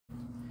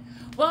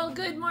Well,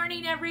 good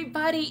morning,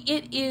 everybody.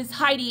 It is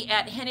Heidi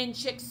at Hen and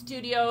Chick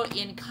Studio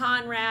in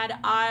Conrad,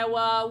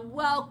 Iowa.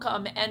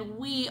 Welcome, and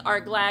we are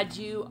glad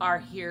you are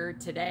here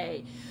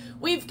today.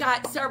 We've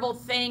got several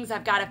things.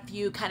 I've got a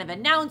few kind of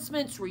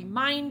announcements,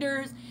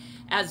 reminders,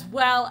 as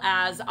well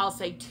as, I'll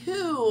say,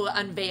 two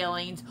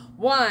unveilings.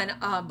 One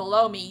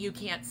below me, you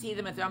can't see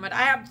them at the moment.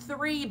 I have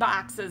 3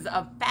 boxes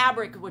of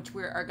fabric, which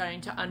we are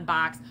going to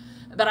unbox.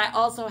 But I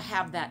also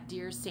have that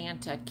Dear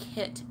Santa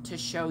kit to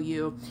show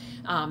you,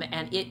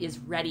 and it is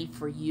ready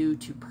for you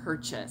to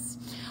purchase.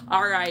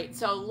 All right,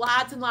 so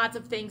lots and lots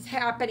of things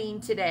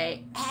happening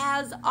today.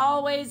 As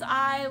always,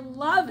 I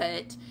love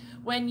it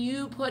when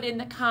you put in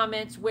the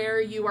comments where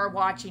you are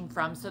watching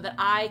from so that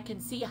I can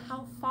see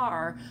how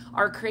far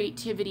our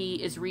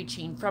creativity is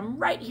reaching from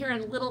right here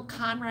in little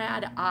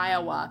Conrad,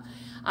 Iowa.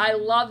 I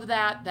love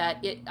that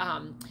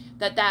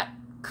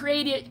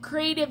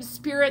creative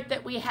spirit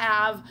that we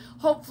have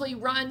hopefully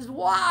runs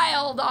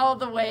wild all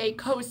the way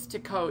coast to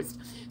coast.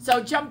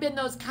 So jump in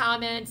those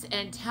comments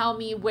and tell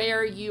me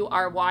where you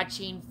are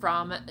watching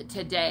from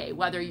today,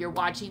 whether you're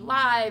watching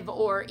live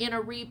or in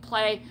a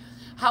replay,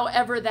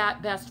 however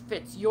that best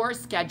fits your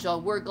schedule.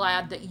 We're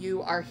glad that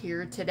you are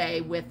here today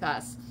with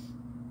us.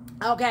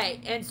 Okay,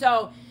 and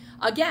so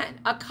again,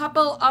 a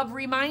couple of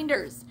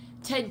reminders.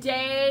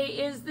 Today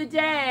is the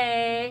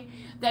day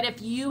that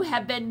if you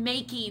have been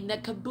making the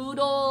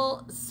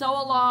Caboodle Sew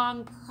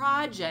Along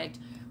project,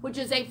 which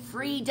is a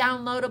free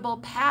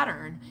downloadable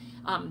pattern,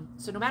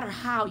 so no matter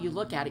how you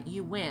look at it,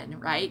 you win,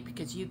 right?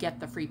 Because you get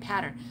the free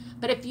pattern.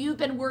 But if you've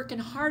been working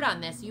hard on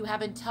this, you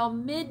have until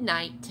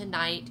midnight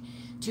tonight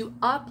to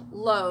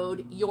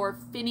upload your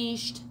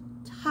finished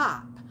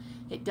top.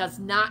 It does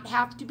not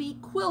have to be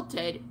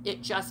quilted.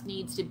 It just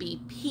needs to be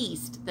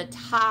pieced. The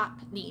top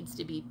needs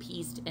to be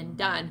pieced and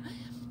done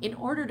in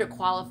order to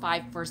qualify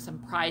for some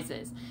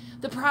prizes.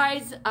 The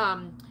prize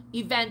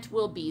event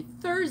will be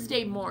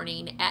Thursday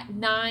morning at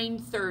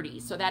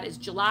 9:30. So that is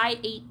July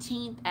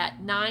 18th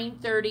at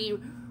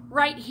 9:30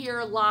 right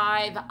here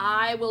live.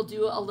 I will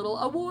do a little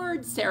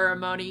award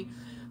ceremony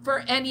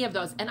for any of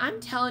those. And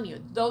I'm telling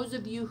you, those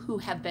of you who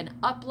have been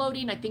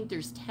uploading, I think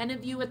there's 10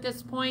 of you at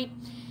this point,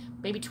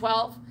 maybe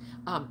 12,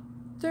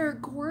 they're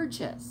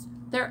gorgeous.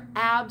 They're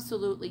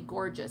absolutely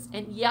gorgeous.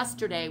 And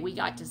yesterday we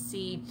got to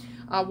see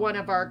one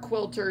of our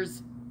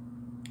quilters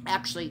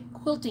actually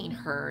quilting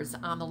hers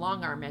on the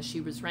long arm as she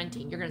was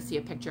renting. You're going to see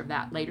a picture of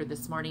that later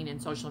this morning in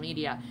social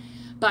media.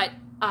 But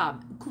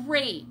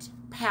great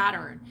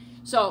pattern.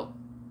 So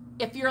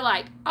if you're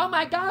like, oh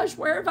my gosh,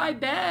 where have I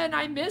been?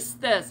 I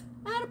missed this.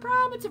 Not a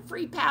problem. It's a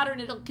free pattern.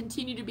 It'll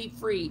continue to be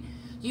free.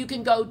 You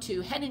can go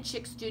to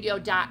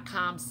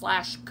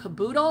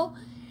henandchickstudio.com/caboodle.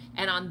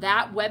 And on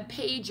that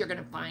webpage, you're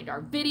going to find our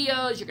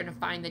videos. You're going to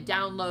find the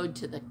download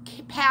to the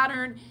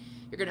pattern.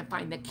 You're going to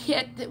find the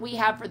kit that we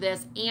have for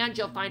this. And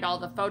you'll find all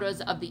the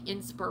photos of the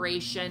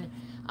inspiration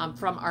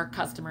from our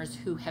customers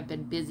who have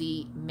been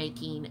busy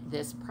making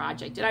this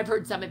project. And I've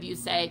heard some of you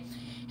say,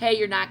 hey,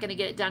 you're not going to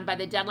get it done by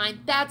the deadline.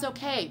 That's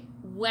okay.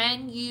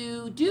 When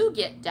you do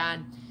get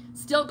done,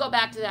 still go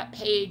back to that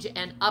page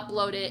and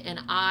upload it, and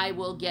I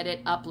will get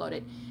it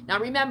uploaded. Now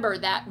remember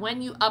that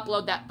when you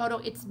upload that photo,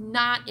 it's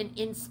not an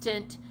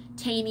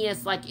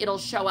instantaneous, like it'll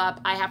show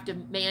up. I have to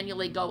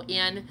manually go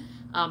in.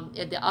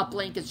 The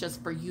uplink is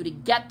just for you to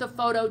get the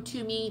photo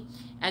to me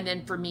and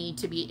then for me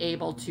to be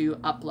able to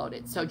upload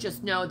it. So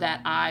just know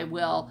that I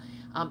will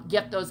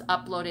get those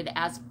uploaded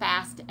as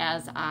fast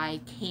as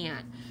I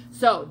can.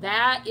 So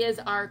that is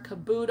our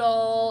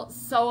Caboodle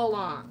Sew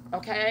Along,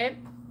 okay?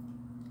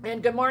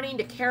 And good morning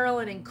to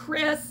Carolyn and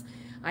Chris.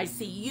 I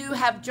see you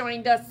have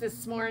joined us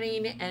this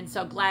morning, and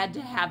so glad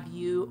to have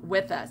you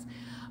with us.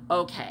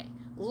 Okay,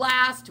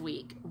 last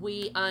week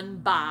we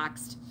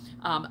unboxed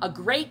a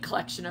great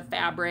collection of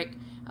fabric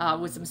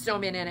with some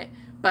snowmen in it.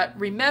 But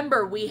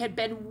remember, we had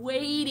been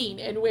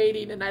waiting and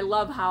waiting, and I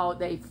love how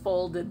they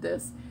folded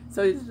this.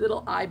 So these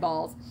little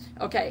eyeballs.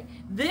 Okay,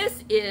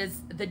 this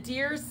is the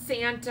Dear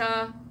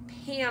Santa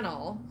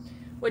panel,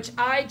 which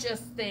I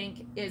just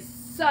think is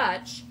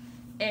such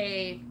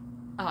a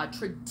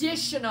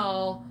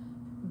traditional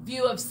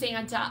view of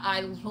Santa. I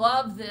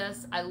love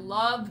this. I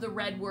love the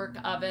red work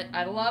of it.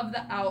 I love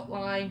the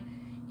outline.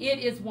 It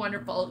is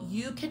wonderful.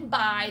 You can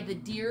buy the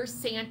Dear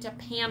Santa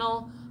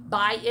panel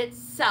by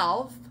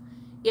itself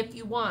if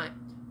you want.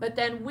 But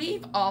then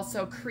we've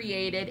also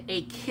created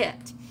a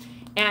kit.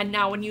 And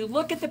now when you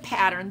look at the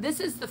pattern, this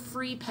is the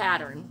free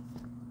pattern.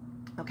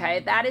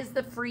 Okay, that is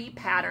the free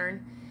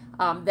pattern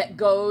that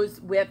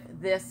goes with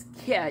this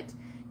kit.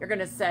 You're going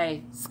to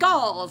say,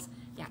 skulls.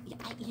 Yeah,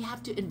 you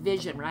have to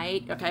envision,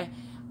 right? Okay.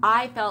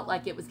 I felt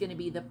like it was going to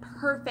be the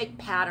perfect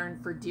pattern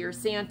for Dear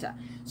Santa.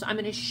 So I'm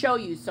going to show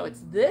you. So it's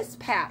this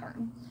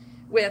pattern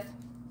with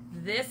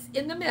this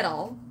in the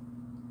middle.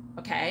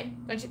 Okay.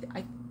 Don't you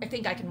I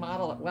think I can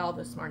model it well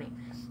this morning.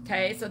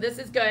 Okay. So this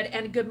is good.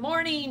 And good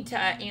morning to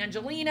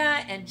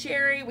Angelina and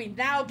Jerry. We've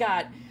now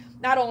got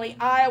not only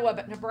Iowa,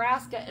 but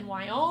Nebraska and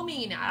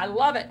Wyoming. I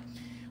love it.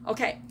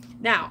 Okay.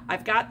 Now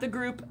I've got the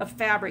group of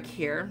fabric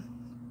here.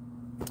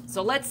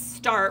 So let's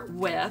start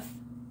with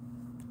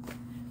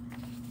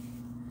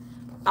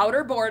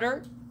outer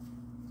border.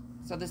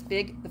 So this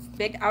big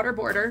outer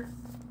border.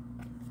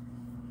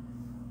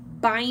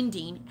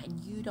 Binding, and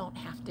you don't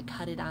have to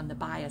cut it on the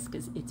bias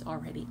because it's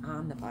already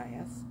on the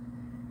bias.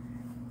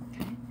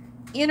 Okay.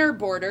 Inner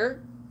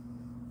border.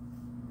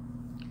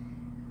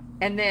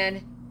 And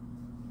then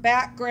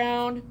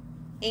background,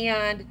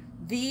 and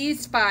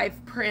these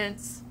 5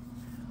 prints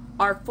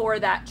are for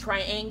that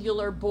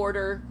triangular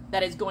border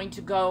that is going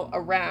to go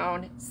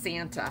around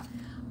Santa.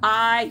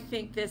 I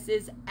think this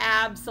is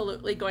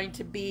absolutely going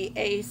to be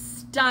a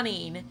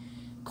stunning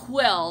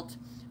quilt.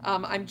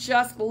 I'm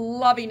just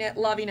loving it,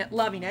 loving it,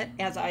 loving it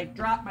as I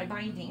drop my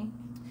binding.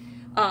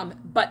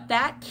 But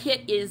that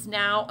kit is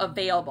now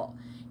available.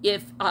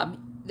 If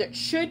there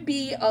should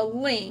be a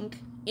link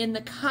in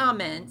the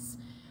comments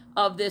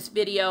of this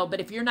video, but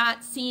if you're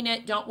not seeing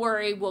it, don't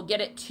worry, we'll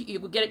get it to you.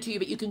 We'll get it to you,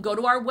 but you can go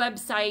to our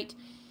website.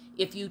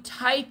 If you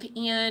type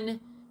in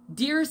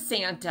Dear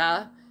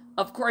Santa,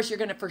 of course, you're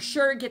going to for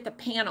sure get the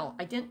panel.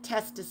 I didn't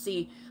test to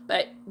see,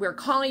 but we're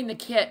calling the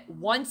kit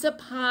Once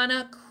Upon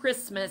a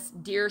Christmas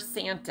Dear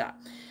Santa.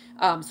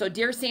 So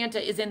Dear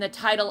Santa is in the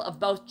title of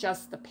both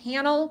just the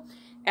panel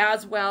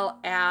as well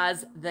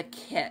as the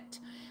kit.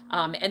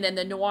 And then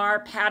the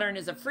noir pattern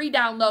is a free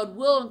download.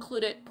 We'll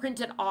include it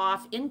printed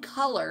off in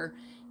color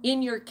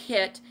in your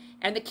kit.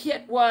 And the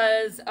kit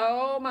was,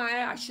 oh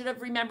my, I should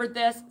have remembered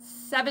this,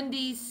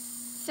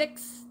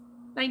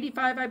 $76.95,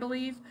 I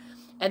believe.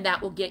 And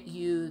that will get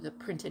you the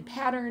printed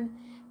pattern,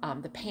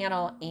 the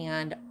panel,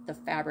 and the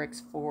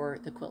fabrics for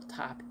the quilt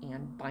top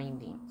and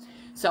binding.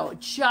 So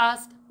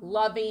just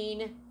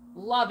loving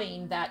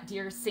that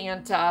Dear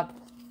Santa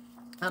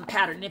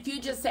pattern. And if you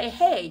just say,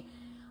 hey,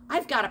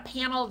 I've got a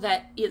panel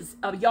that is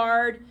a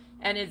yard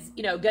and is,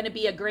 you know, going to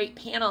be a great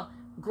panel,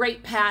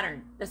 great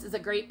pattern. This is a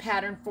great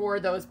pattern for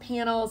those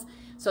panels.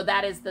 So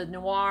that is the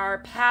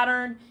noir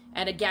pattern.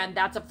 And again,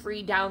 that's a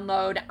free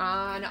download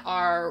on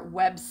our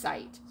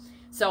website.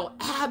 So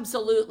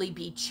absolutely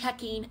be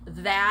checking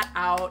that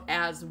out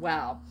as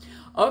well.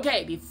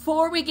 Okay,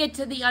 before we get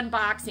to the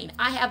unboxing,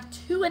 I have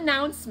 2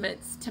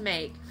 announcements to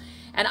make.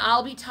 And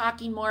I'll be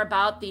talking more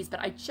about these, but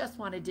I just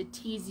wanted to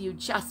tease you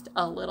just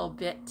a little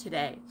bit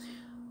today.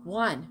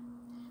 1,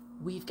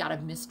 we've got a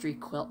mystery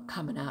quilt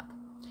coming up.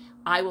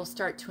 I will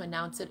start to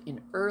announce it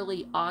in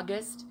early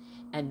August,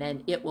 and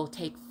then it will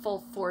take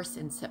full force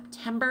in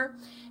September.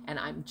 And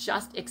I'm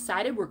just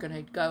excited. We're going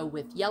to go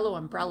with Yellow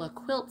Umbrella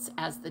Quilts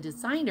as the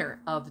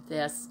designer of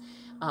this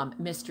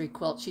mystery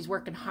quilt. She's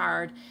working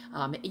hard.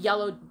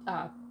 Yellow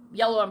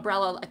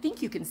Umbrella, I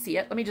think you can see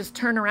it. Let me just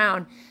turn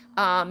around.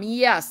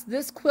 Yes,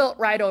 this quilt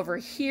right over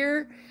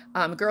here,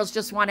 Girls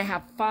Just Want to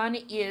Have Fun,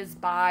 is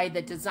by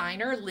the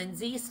designer,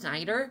 Lindsay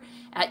Snyder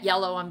at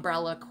Yellow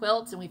Umbrella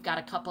Quilts. And we've got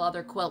a couple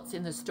other quilts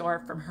in the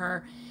store from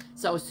her.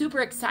 So super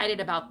excited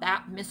about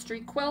that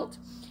mystery quilt.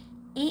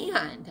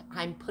 And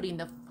I'm putting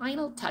the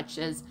final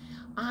touches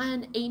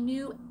on a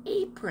new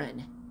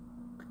apron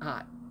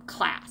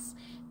class.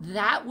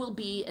 That will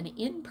be an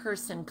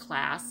in-person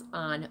class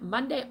on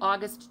Monday,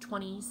 August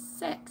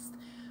 26th,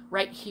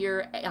 right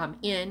here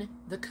in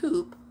the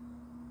coop.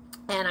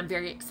 And I'm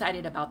very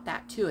excited about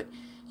that too. It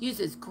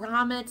uses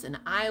grommets and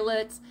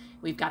eyelets.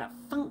 We've got a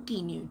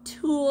funky new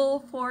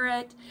tool for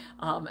it.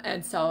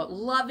 And so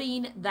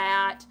loving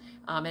that.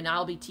 And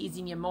I'll be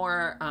teasing you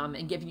more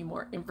and giving you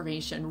more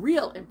information,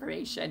 real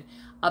information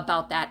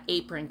about that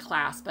apron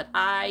class. But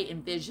I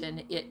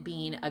envision it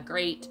being a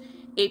great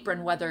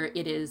apron, whether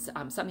it is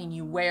something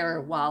you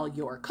wear while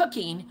you're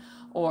cooking,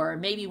 or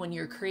maybe when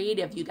you're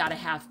creative, you got to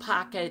have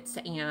pockets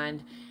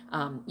and,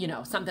 you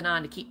know, something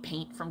on to keep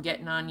paint from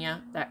getting on you,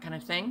 that kind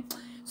of thing.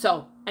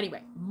 So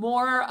anyway,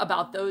 more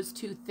about those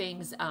 2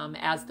 things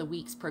as the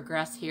weeks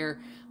progress here.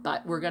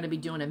 But we're going to be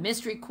doing a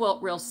mystery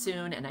quilt real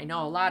soon, and I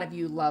know a lot of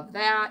you love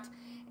that.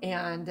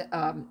 And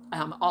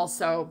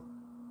also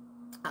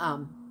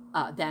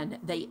then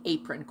the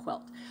apron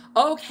quilt.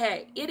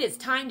 Okay, it is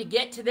time to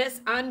get to this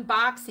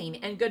unboxing.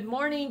 And good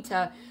morning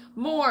to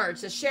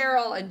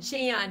Cheryl and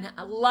Jan.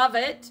 I love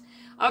it.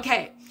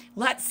 Okay,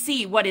 let's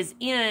see what is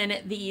in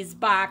these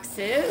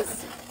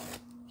boxes.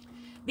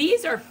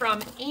 These are from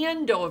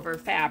Andover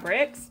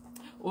Fabrics.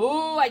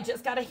 Oh, I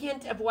just got a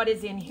hint of what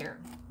is in here.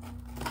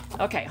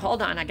 Okay,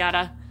 hold on. I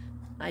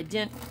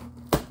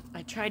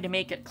tried to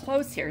make it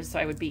close here so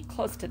I would be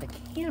close to the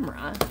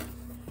camera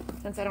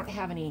since I don't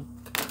have any.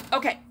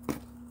 Okay.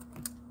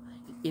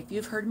 If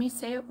you've heard me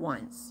say it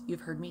once,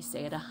 you've heard me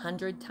say it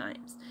 100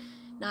 times.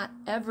 Not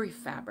every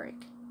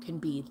fabric can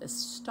be the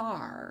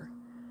star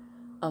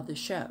of the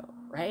show,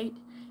 right?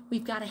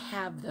 We've got to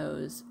have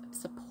those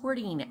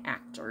supporting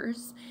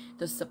actors,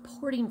 those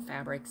supporting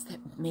fabrics that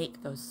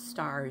make those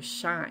stars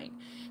shine.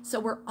 So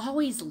we're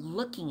always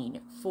looking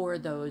for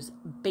those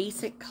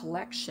basic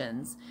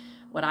collections,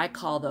 what I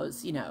call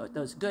those, you know,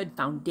 those good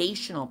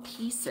foundational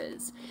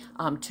pieces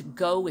to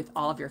go with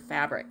all of your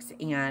fabrics.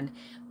 And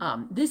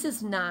this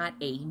is not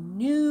a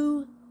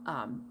new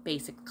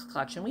basic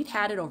collection. We've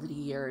had it over the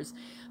years,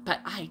 but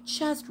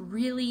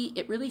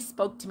it really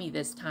spoke to me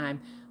this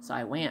time. So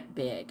I went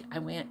big, I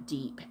went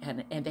deep,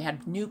 and they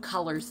had new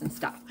colors and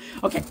stuff.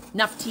 Okay,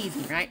 enough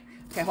teasing, right?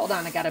 Okay, hold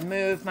on, I gotta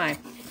move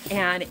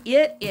and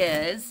it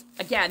is,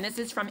 again, this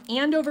is from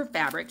Andover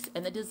Fabrics,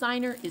 and the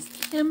designer is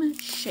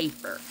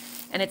Schaefer,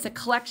 and it's a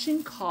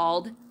collection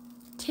called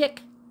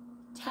Tic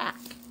Tac,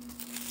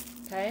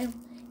 okay?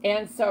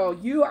 And so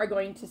you are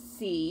going to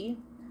see,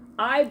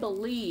 I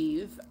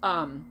believe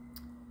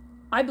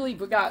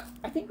we've got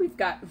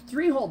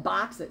 3 whole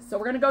boxes. So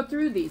we're gonna go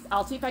through these.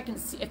 I'll see if I can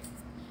see if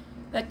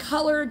the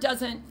color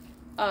doesn't,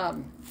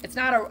 it's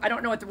not I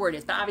don't know what the word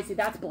is, but obviously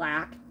that's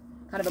black.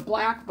 Kind of a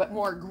black, but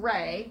more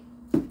gray,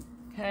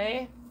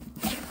 okay?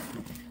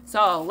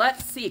 So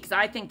let's see, because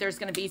I think there's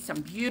gonna be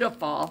some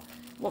beautiful,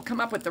 we'll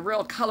come up with the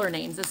real color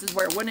names. This is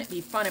where, wouldn't it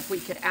be fun if we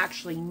could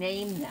actually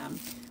name them?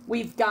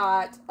 We've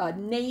got a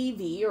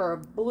navy or a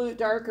blue,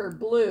 darker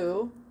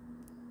blue.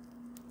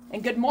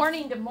 And good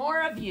morning to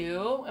more of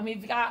you. And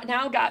we've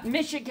now got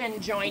Michigan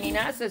joining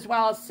us, as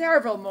well as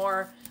several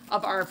more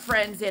of our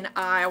friends in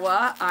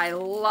Iowa. I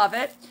love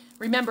it.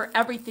 Remember,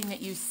 everything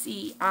that you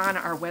see on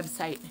our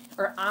website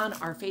or on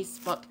our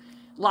Facebook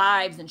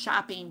lives and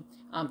shopping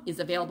is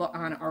available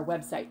on our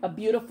website. A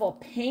beautiful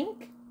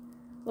pink,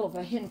 a little of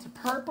a hint of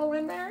purple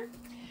in there.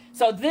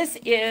 So this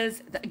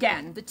is,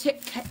 again, the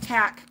Tic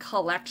Tac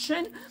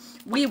collection.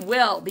 We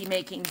will be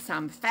making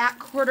some fat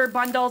quarter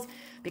bundles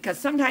because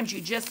sometimes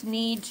you just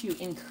need to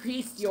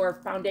increase your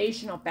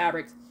foundational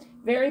fabrics.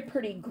 Very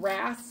pretty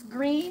grass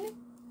green.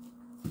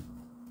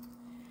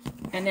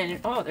 And then,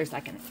 oh, there's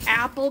like an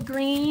apple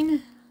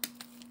green.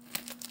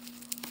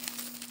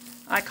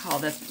 I call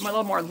this a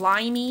little more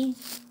limey.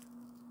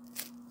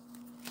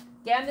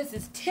 Again, this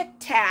is Tic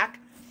Tac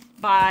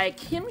by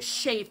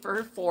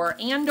Schaefer for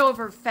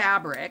Andover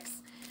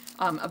Fabrics.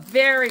 A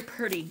very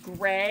pretty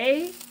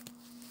gray.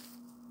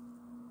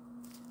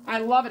 I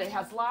love it. It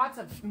has lots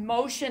of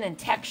motion and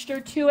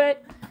texture to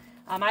it.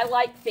 I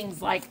like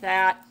things like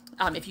that.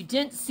 If you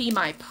didn't see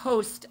my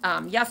post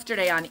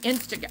yesterday on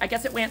Instagram, I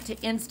guess it went to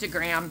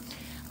Instagram.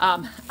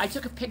 I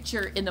took a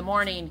picture in the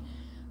morning,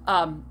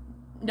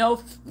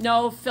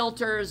 no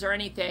filters or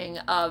anything,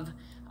 of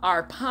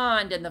our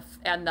pond and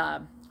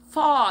the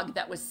fog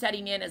that was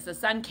setting in as the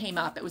sun came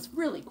up. It was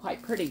really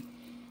quite pretty.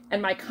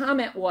 And my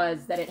comment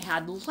was that it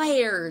had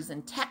layers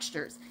and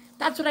textures.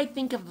 That's what I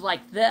think of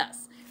like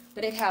this,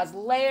 that it has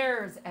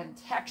layers and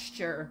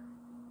texture.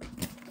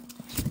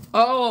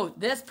 Oh,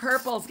 this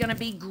purple is going to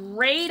be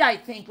great, I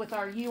think, with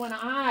our you and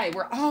I.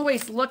 We're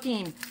always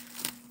looking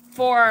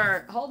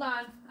for, hold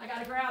on, I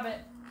got to grab it.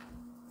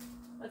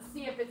 Let's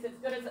see if it's as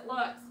good as it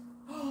looks.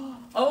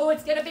 Oh,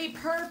 it's going to be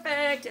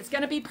perfect. It's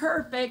going to be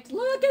perfect.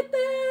 Look at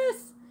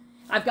this.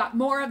 I've got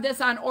more of this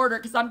on order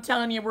because I'm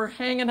telling you, we're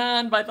hanging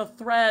on by the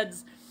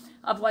threads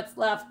of what's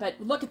left. But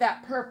look at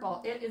that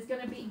purple. It is going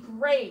to be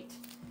great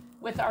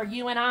with our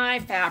you and I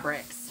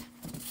fabrics.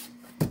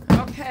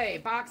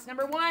 Okay, box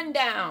number 1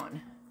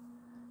 down.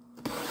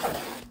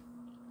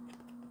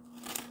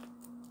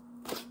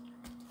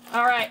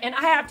 All right, and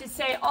I have to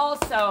say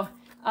also,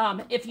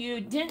 if you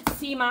didn't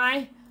see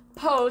my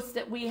post,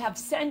 that we have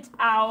sent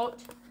out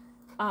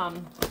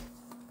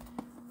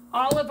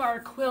all of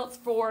our quilts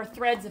for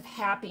Threads of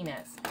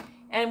Happiness.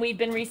 And we've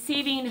been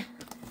receiving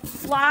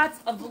lots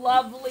of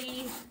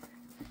lovely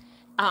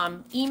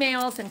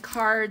emails and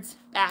cards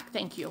back.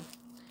 Thank you.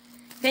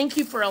 Thank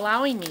you for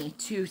allowing me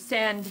to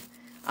send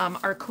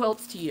our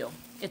quilts to you.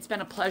 It's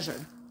been a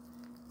pleasure.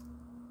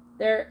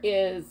 There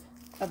is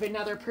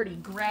another pretty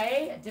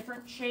gray, a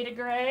different shade of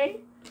gray.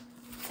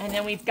 And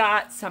then we've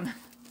got some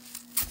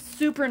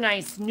super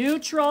nice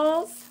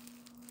neutrals.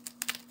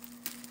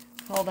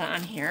 Hold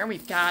on here.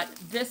 We've got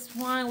this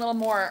one, a little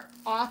more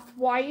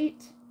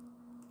off-white.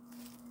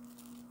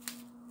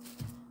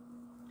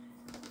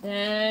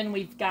 Then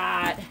we've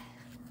got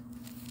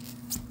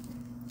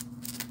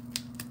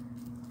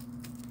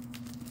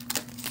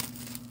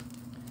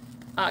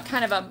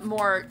kind of a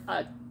more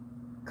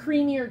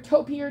creamier,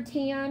 taupier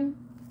tan.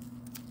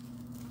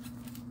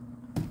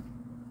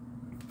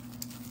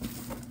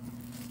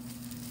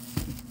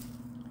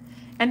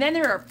 And then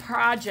there are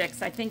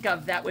projects I think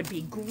of that would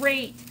be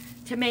great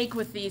to make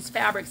with these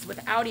fabrics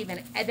without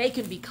even, they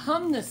can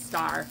become the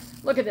star.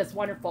 Look at this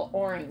wonderful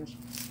orange.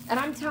 And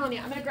I'm telling you,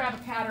 I'm going to grab a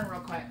pattern real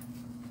quick.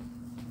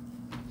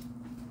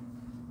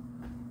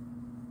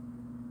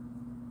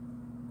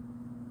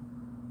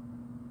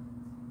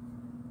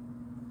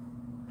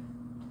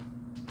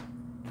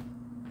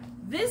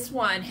 This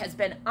one has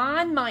been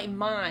on my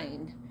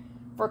mind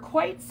for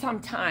quite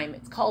some time.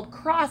 It's called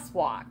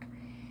Crosswalk.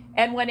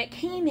 And when it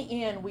came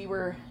in, we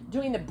were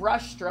doing the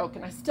brush stroke,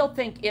 and I still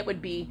think it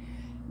would be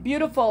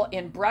beautiful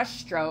in brush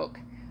stroke.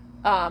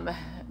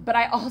 But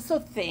I also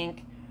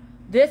think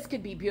this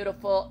could be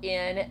beautiful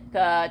in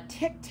the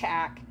Tic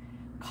Tac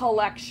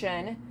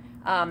collection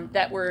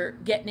that we're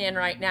getting in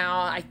right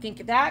now. I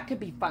think that could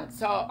be fun.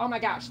 So, oh my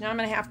gosh, now I'm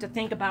going to have to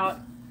think about,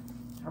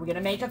 are we going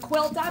to make a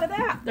quilt out of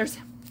that?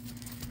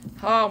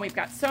 Oh, we've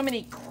got so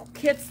many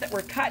kits that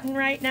we're cutting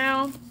right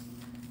now.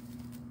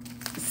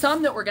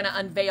 Some that we're going to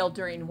unveil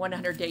during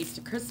 100 Days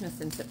to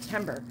Christmas in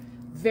September.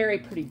 Very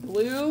pretty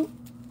blue.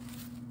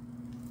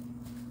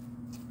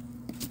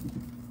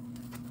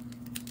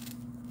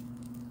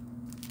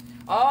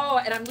 Oh,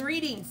 and I'm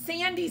reading.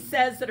 Sandy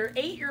says that her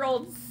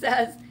 8-year-old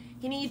says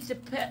he needs to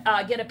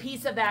get a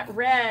piece of that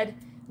red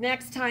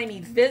next time he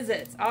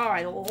visits. Oh,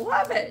 I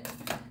love it.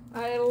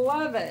 I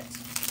love it.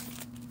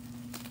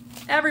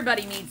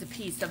 Everybody needs a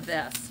piece of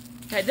this.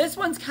 Okay, this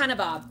one's kind of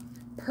a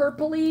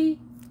purpley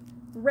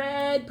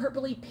red,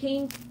 purpley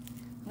pink.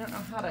 I don't know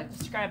how to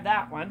describe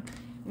that one.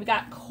 We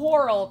got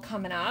coral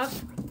coming up.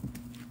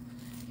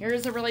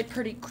 Here's a really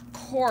pretty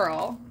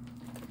coral.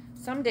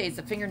 Some days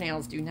the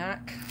fingernails do not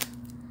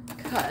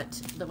cut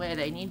the way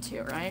they need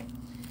to, right?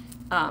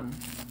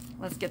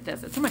 Let's get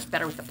this. It's so much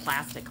better with the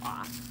plastic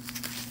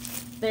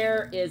off.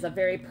 There is a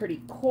very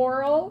pretty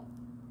coral.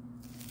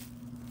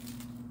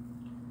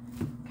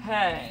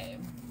 Okay.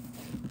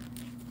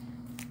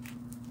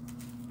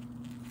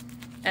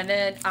 And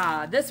then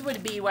this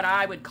would be what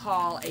I would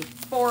call a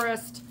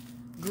forest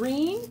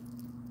green.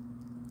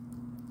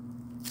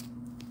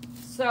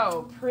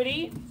 So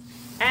pretty.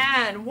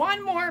 And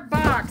one more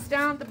box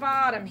down at the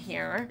bottom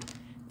here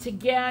to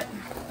get.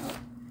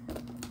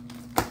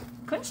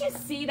 Couldn't you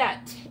see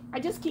that? I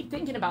just keep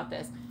thinking about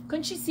this.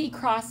 Couldn't you see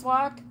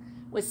crosswalk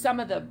with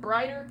some of the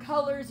brighter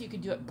colors? You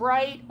could do it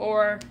bright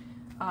or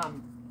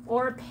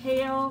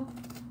pale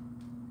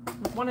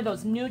with one of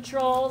those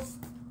neutrals.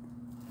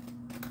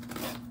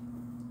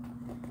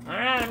 All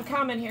right, I'm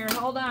coming here.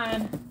 Hold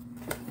on.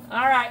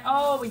 All right.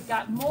 Oh, we've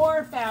got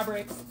more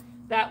fabrics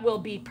that will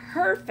be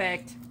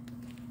perfect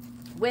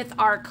with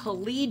our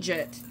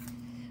collegiate.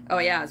 Oh,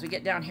 yeah, as we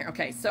get down here.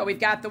 Okay, so we've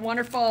got the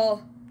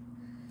wonderful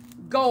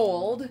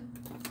gold.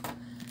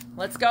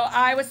 Let's go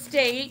Iowa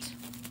State.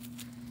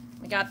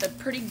 We got the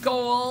pretty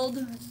gold.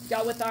 Let's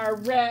go with our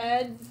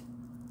reds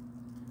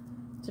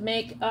to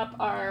make up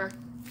our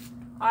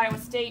Iowa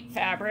State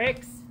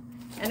fabrics.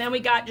 And then we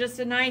got just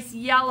a nice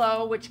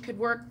yellow, which could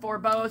work for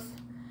both.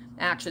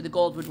 Actually, the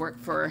gold would work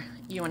for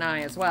you and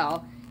I as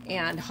well,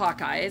 and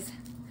Hawkeyes.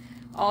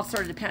 All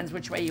sort of depends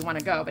which way you want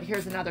to go. But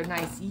here's another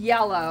nice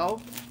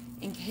yellow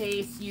in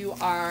case you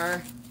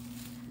are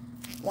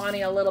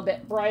wanting a little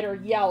bit brighter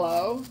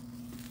yellow.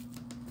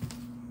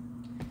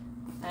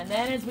 And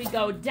then as we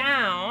go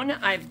down,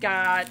 I've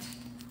got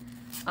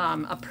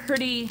a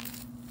pretty,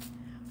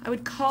 I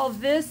would call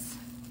this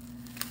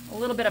a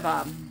little bit of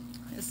a,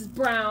 this is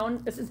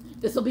brown.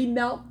 This will be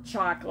milk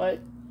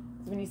chocolate.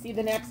 When you see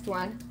the next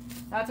one,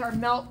 that's our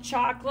milk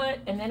chocolate.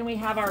 And then we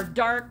have our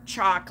dark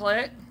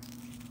chocolate.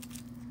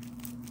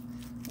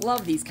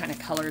 Love these kind of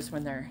colors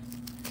when they're,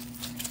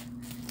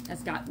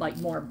 it's got like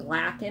more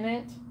black in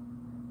it.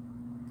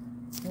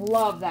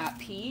 Love that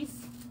piece.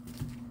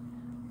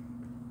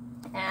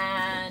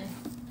 And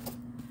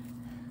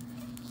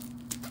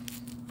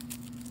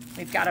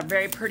we've got a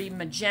very pretty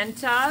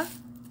magenta.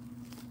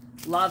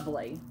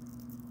 Lovely.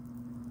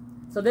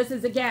 So this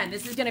is, again,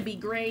 this is going to be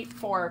great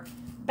for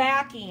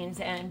backings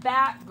and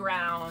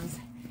backgrounds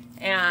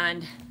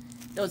and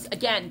those,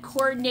 again,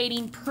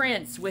 coordinating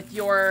prints with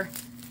your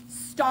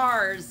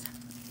stars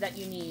that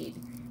you need.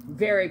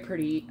 Very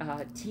pretty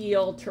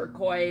teal,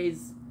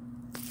 turquoise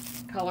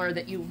color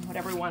that you,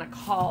 whatever you want to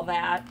call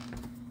that.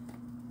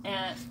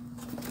 And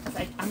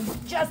I'm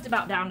just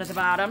about down to the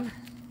bottom.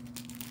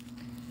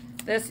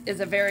 This is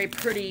a very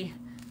pretty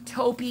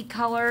taupey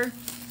color.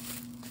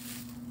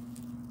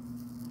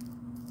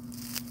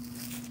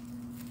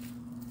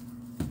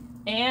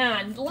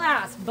 And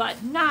last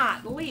but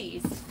not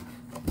least,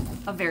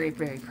 a very,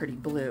 very pretty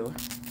blue.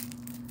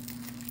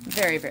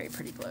 Very, very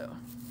pretty blue.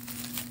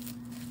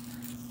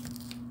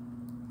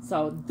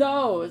 So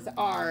those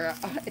are,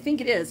 I think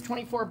it is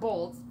 24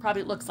 bolts,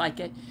 probably looks like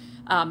it,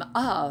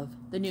 of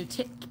the new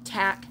Tic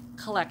Tac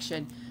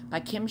collection by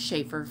Kim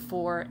Schaefer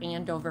for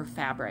Andover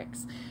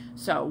Fabrics.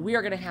 So we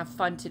are going to have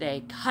fun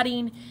today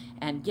cutting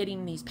and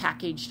getting these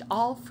packaged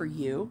all for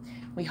you.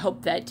 We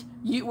hope that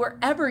you,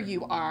 wherever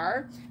you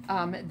are,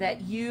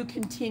 that you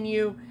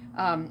continue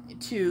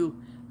to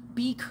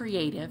be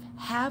creative,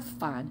 have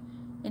fun,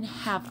 and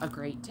have a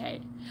great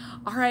day.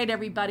 All right,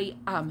 everybody.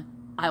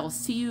 I will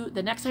see you,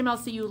 the next time I'll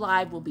see you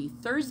live will be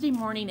Thursday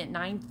morning at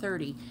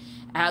 9:30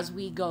 as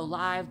we go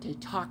live to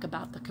talk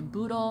about the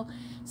caboodle,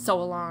 sew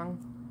along,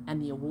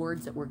 and the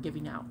awards that we're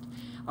giving out.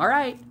 All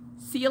right,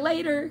 see you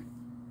later.